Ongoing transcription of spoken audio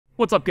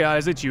What's up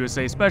guys, it's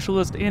USA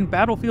Specialist, and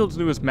Battlefield's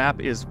newest map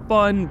is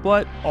fun,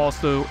 but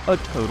also a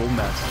total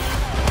mess.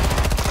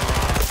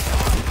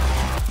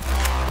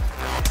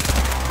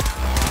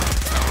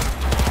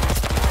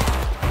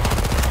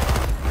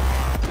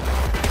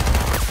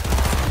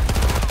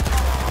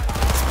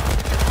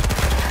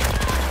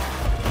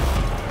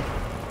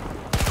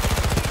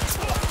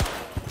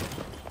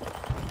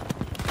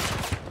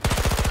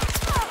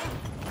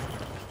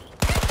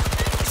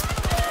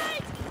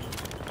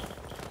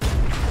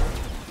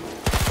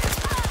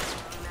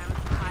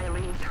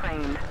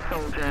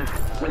 Soldiers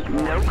with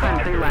no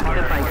country left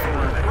to fight for.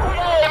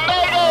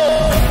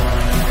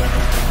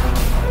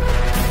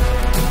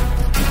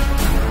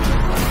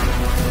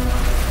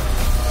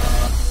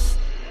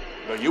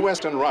 The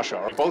U.S. and Russia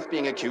are both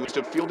being accused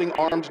of fielding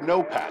armed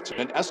no-pats in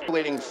an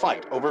escalating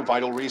fight over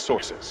vital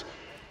resources.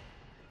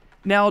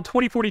 Now,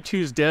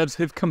 2042's devs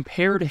have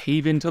compared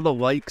Haven to the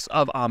likes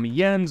of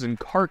Amiens and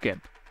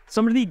Kharkiv,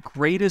 some of the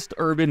greatest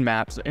urban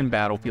maps in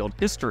Battlefield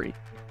history.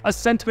 A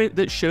sentiment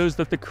that shows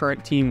that the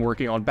current team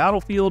working on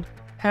Battlefield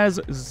has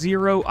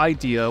zero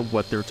idea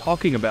what they're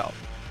talking about.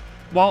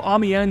 While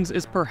Amiens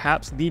is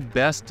perhaps the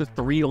best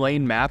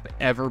 3-lane map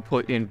ever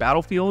put in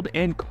Battlefield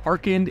and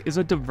Kharkiv is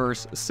a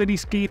diverse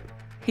cityscape,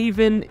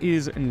 Haven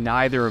is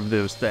neither of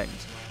those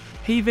things.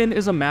 Haven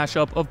is a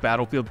mashup of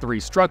Battlefield 3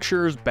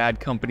 structures, Bad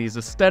Company's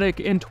aesthetic,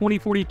 and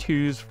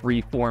 2042's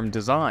freeform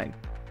design.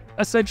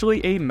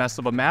 Essentially a mess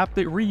of a map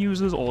that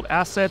reuses old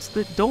assets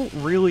that don't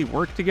really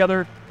work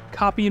together,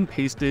 copy and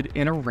pasted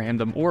in a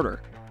random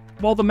order.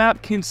 While the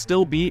map can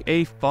still be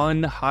a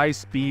fun,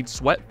 high-speed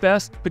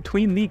sweatfest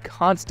between the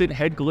constant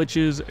head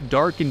glitches,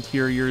 dark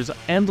interiors,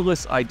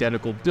 endless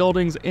identical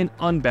buildings, and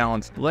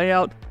unbalanced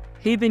layout,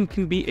 Haven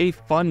can be a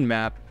fun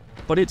map,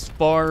 but it's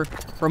far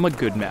from a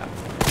good map.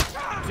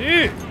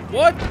 Dude,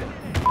 what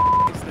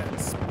the is that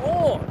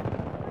spawn?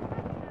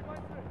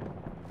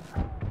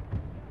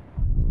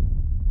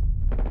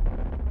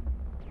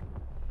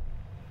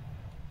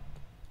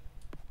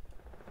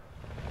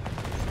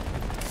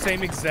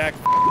 Same exact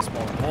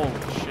spawn.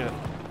 Holy shit.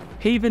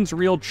 Haven's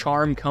real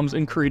charm comes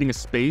in creating a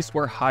space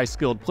where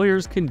high-skilled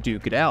players can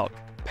duke it out,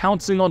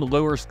 pouncing on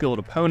lower-skilled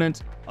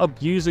opponents,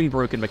 abusing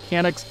broken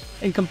mechanics,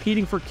 and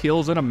competing for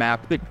kills in a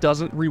map that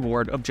doesn't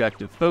reward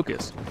objective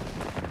focus.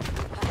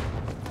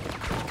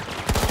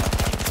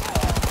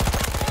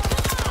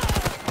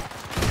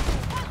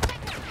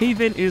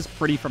 Haven is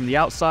pretty from the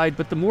outside,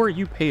 but the more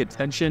you pay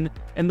attention,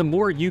 and the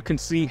more you can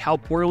see how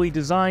poorly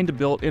designed,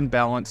 built, and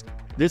balanced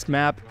this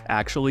map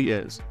actually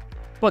is.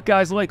 But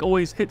guys, like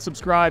always, hit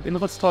subscribe and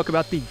let's talk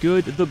about the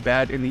good, the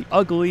bad, and the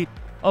ugly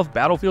of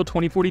Battlefield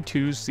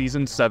 2042's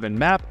Season 7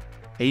 map,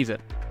 Haven.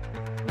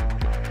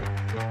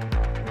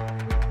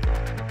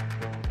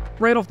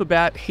 Right off the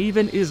bat,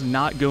 Haven is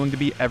not going to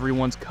be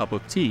everyone's cup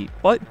of tea,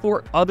 but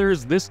for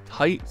others, this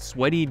tight,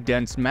 sweaty,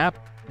 dense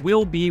map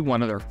will be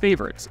one of their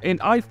favorites,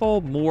 and I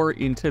fall more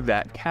into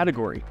that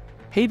category.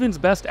 Haven's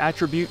best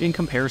attribute in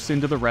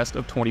comparison to the rest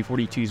of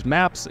 2042's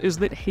maps is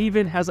that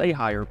Haven has a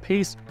higher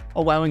pace,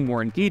 allowing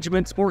more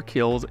engagements, more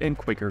kills, and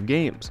quicker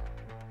games.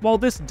 While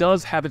this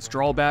does have its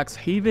drawbacks,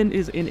 Haven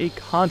is in a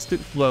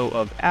constant flow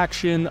of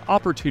action,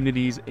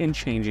 opportunities, and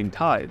changing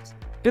tides.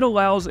 It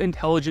allows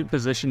intelligent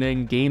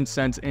positioning, game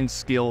sense, and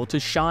skill to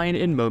shine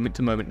in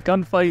moment-to-moment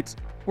gunfights,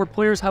 where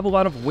players have a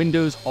lot of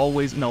windows,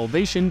 hallways, and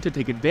elevation to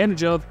take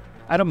advantage of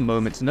at a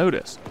moment's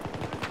notice.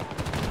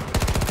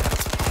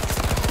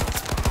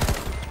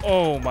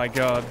 Oh my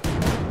god.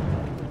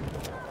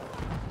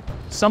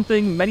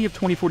 Something many of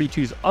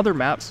 2042's other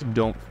maps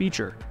don't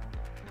feature.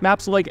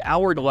 Maps like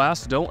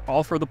Hourglass don't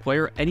offer the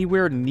player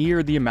anywhere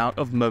near the amount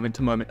of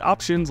moment-to-moment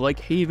options like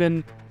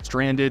Haven,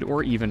 Stranded,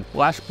 or even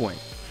Flashpoint.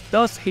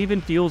 Thus, Haven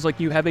feels like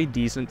you have a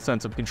decent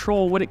sense of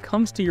control when it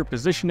comes to your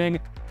positioning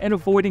and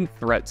avoiding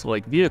threats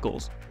like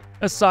vehicles.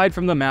 Aside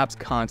from the map's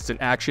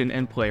constant action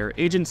and player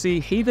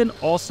agency, Haven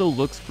also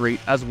looks great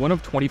as one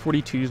of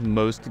 2042's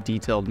most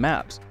detailed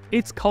maps.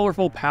 Its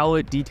colorful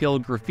palette,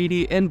 detailed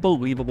graffiti, and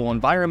believable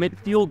environment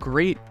feel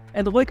great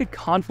and like a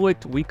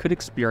conflict we could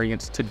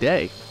experience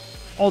today.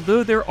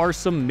 Although there are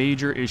some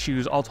major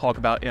issues I'll talk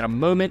about in a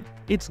moment,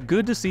 it's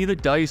good to see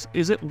that DICE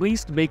is at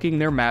least making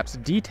their maps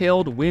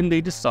detailed when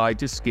they decide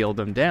to scale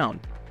them down,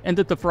 and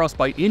that the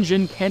Frostbite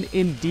engine can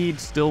indeed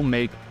still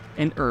make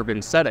an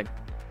urban setting.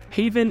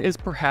 Haven is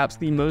perhaps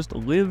the most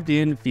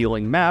lived-in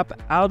feeling map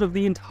out of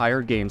the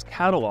entire game's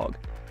catalog.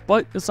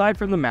 But aside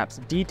from the map's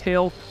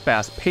detail,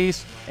 fast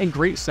pace, and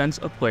great sense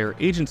of player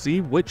agency,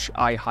 which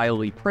I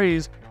highly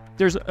praise,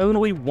 there's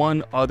only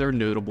one other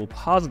notable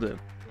positive.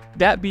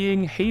 That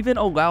being, Haven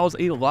allows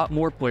a lot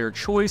more player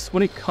choice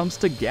when it comes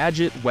to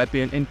gadget,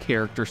 weapon, and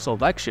character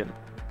selection.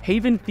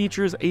 Haven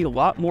features a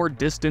lot more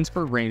distance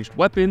for ranged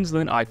weapons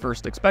than I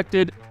first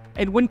expected,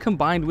 and when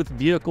combined with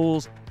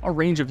vehicles, a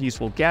range of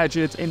useful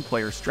gadgets, and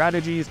player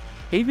strategies,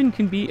 Haven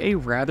can be a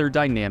rather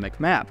dynamic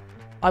map.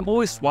 I'm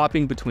always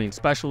swapping between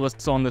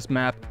specialists on this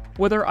map,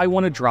 whether I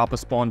want to drop a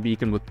spawn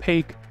beacon with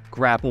Pake,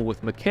 grapple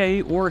with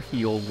McKay, or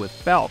heal with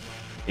Falk.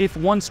 If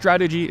one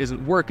strategy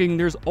isn't working,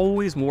 there's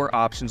always more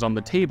options on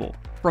the table.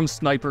 From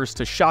snipers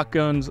to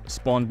shotguns,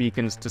 spawn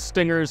beacons to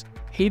stingers,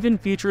 Haven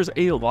features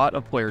a lot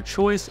of player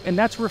choice, and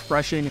that's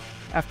refreshing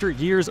after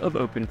years of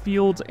open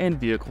fields and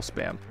vehicle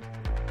spam.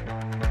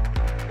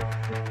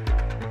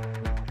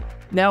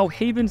 Now,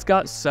 Haven's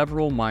got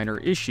several minor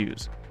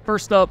issues.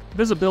 First up,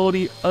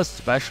 visibility,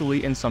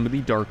 especially in some of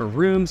the darker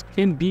rooms,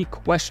 can be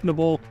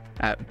questionable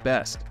at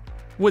best.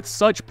 With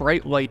such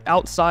bright light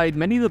outside,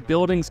 many of the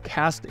buildings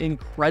cast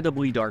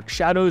incredibly dark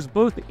shadows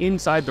both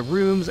inside the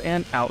rooms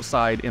and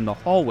outside in the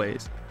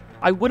hallways.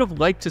 I would have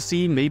liked to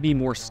see maybe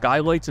more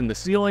skylights in the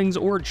ceilings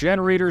or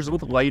generators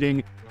with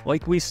lighting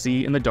like we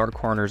see in the dark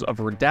corners of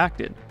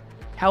Redacted.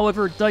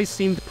 However, DICE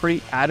seemed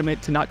pretty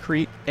adamant to not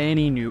create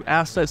any new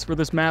assets for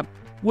this map,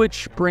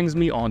 which brings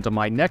me on to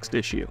my next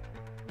issue.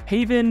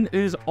 Haven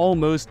is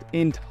almost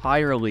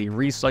entirely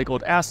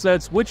recycled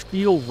assets which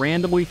feel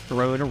randomly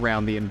thrown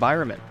around the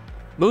environment.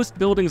 Most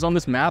buildings on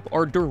this map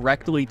are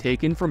directly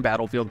taken from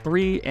Battlefield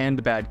 3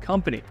 and Bad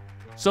Company,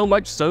 so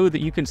much so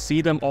that you can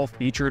see them all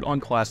featured on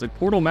classic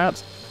Portal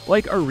maps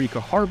like Eureka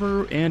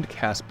Harbor and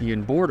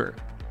Caspian Border.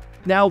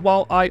 Now,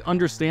 while I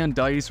understand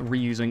DICE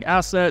reusing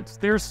assets,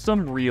 there's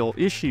some real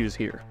issues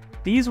here.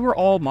 These were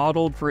all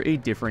modeled for a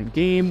different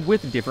game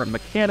with different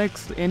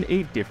mechanics in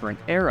a different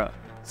era.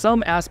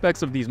 Some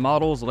aspects of these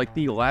models, like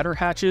the ladder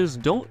hatches,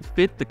 don't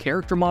fit the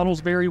character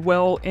models very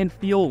well and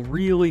feel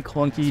really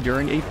clunky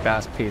during a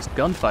fast-paced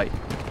gunfight.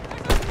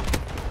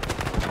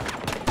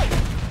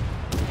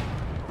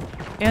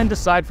 And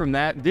aside from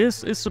that,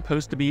 this is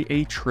supposed to be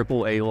a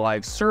AAA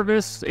live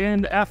service,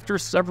 and after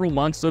several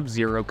months of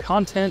zero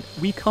content,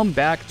 we come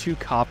back to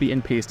copy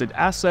and pasted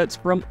assets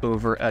from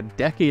over a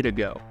decade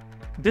ago.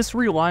 This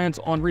reliance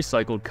on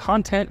recycled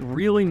content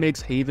really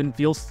makes Haven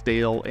feel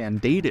stale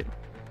and dated.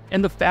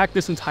 And the fact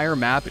this entire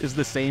map is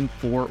the same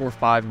 4 or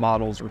 5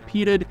 models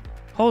repeated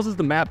causes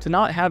the map to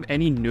not have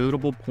any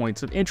notable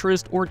points of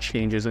interest or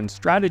changes in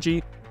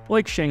strategy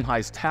like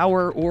Shanghai's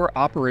tower or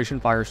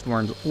Operation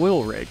Firestorm's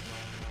oil rig.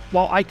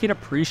 While I can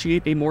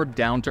appreciate a more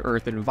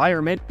down-to-earth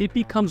environment, it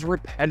becomes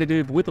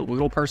repetitive with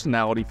little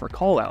personality for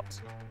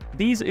callouts.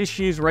 These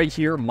issues right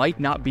here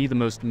might not be the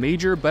most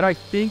major, but I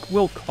think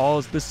will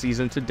cause the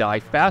season to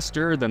die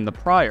faster than the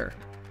prior.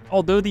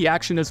 Although the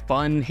action is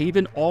fun,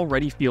 Haven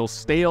already feels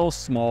stale,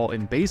 small,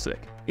 and basic.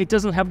 It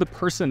doesn't have the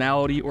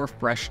personality or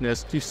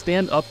freshness to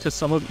stand up to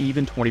some of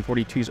even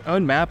 2042's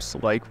own maps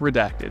like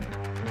Redacted.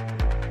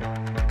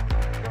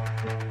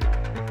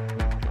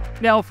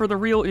 Now, for the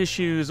real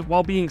issues,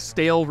 while being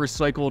stale,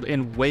 recycled,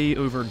 and way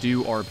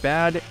overdue are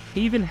bad,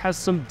 Haven has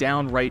some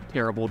downright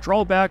terrible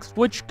drawbacks,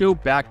 which go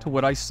back to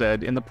what I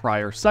said in the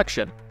prior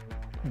section.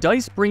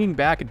 DICE bringing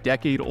back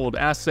decade-old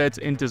assets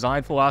and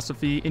design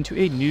philosophy into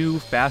a new,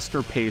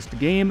 faster-paced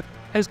game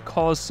has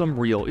caused some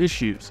real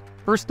issues,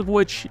 first of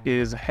which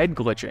is head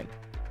glitching.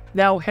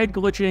 Now, head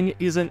glitching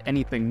isn't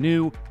anything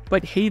new,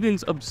 but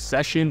Haven's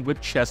obsession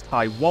with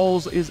chest-high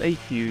walls is a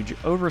huge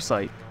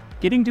oversight.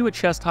 Getting to a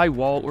chest-high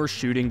wall or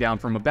shooting down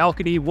from a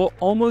balcony will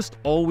almost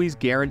always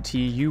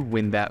guarantee you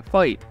win that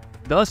fight,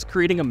 thus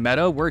creating a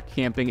meta where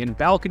camping in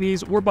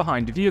balconies or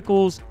behind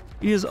vehicles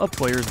is a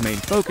player's main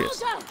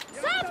focus.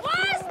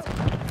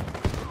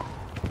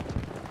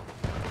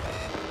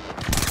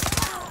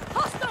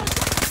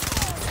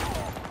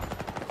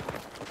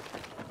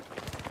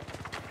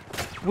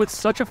 With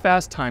such a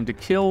fast time to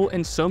kill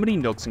and so many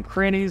nooks and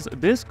crannies,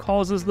 this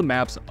causes the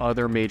map's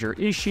other major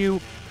issue,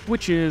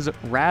 which is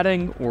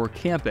ratting or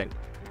camping.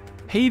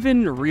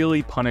 Haven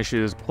really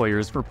punishes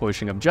players for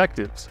pushing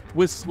objectives.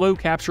 With slow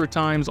capture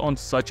times on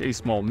such a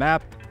small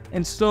map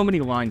and so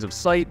many lines of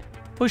sight,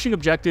 pushing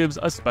objectives,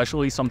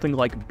 especially something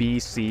like B,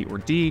 C, or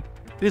D,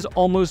 is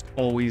almost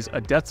always a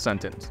death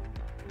sentence.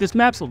 This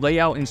map's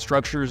layout and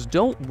structures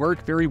don't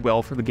work very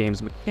well for the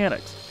game's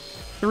mechanics.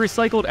 The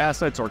recycled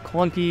assets are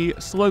clunky,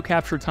 slow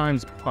capture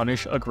times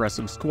punish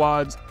aggressive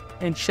squads,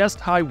 and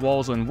chest-high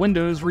walls and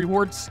windows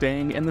reward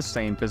staying in the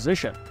same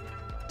position.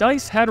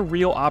 DICE had a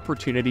real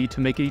opportunity to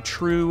make a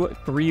true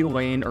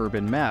 3-lane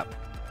urban map,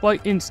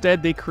 but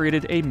instead they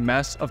created a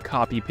mess of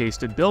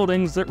copy-pasted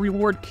buildings that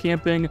reward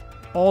camping,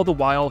 all the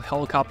while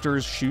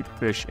helicopters shoot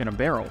fish in a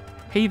barrel.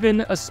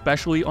 Haven,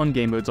 especially on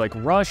game modes like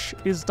Rush,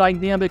 is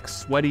dynamic,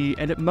 sweaty,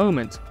 and at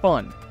moments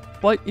fun,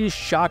 but is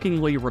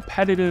shockingly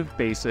repetitive,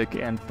 basic,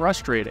 and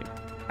frustrating.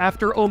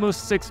 After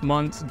almost 6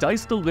 months,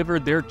 DICE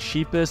delivered their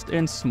cheapest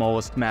and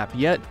smallest map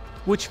yet,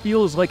 which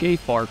feels like a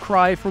far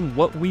cry from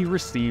what we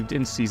received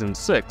in Season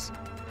 6.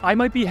 I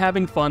might be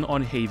having fun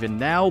on Haven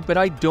now, but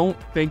I don't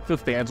think the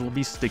fans will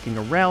be sticking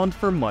around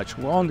for much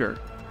longer,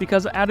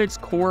 because at its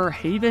core,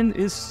 Haven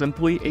is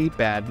simply a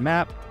bad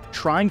map,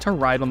 trying to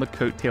ride on the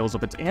coattails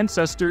of its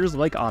ancestors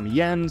like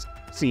Amiens,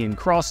 Seine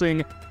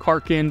Crossing,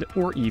 Karkand,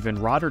 or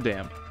even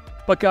Rotterdam.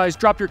 But guys,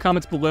 drop your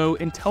comments below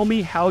and tell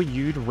me how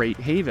you'd rate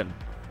Haven.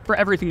 For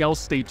everything else,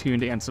 stay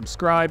tuned and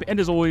subscribe, and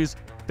as always,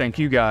 thank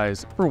you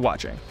guys for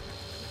watching.